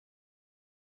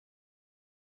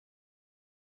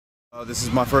This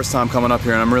is my first time coming up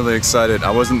here and I'm really excited.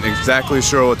 I wasn't exactly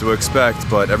sure what to expect,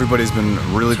 but everybody's been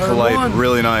really polite,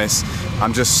 really nice.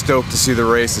 I'm just stoked to see the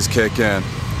races kick in.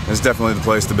 It's definitely the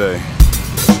place to be.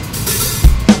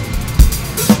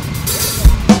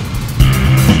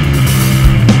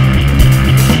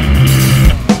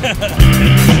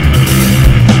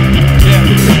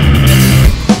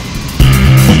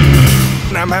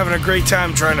 I'm having a great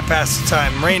time trying to pass the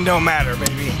time. Rain don't matter,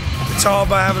 baby. It's all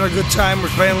about having a good time. We're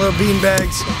playing little bean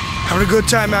bags, having a good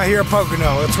time out here at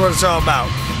Pocono. That's what it's all about.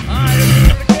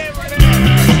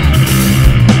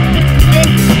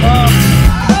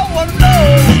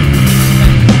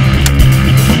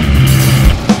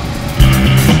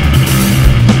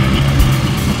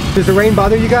 Does the rain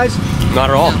bother you guys? Not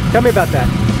at all. Tell me about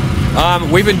that.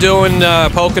 We've been doing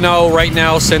Pocono right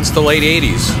now since the late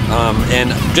 80s and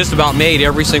just about made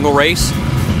every single race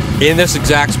in this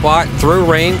exact spot, through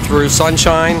rain, through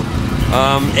sunshine,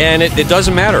 and it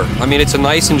doesn't matter. I mean, it's a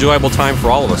nice, enjoyable time for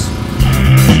all of us.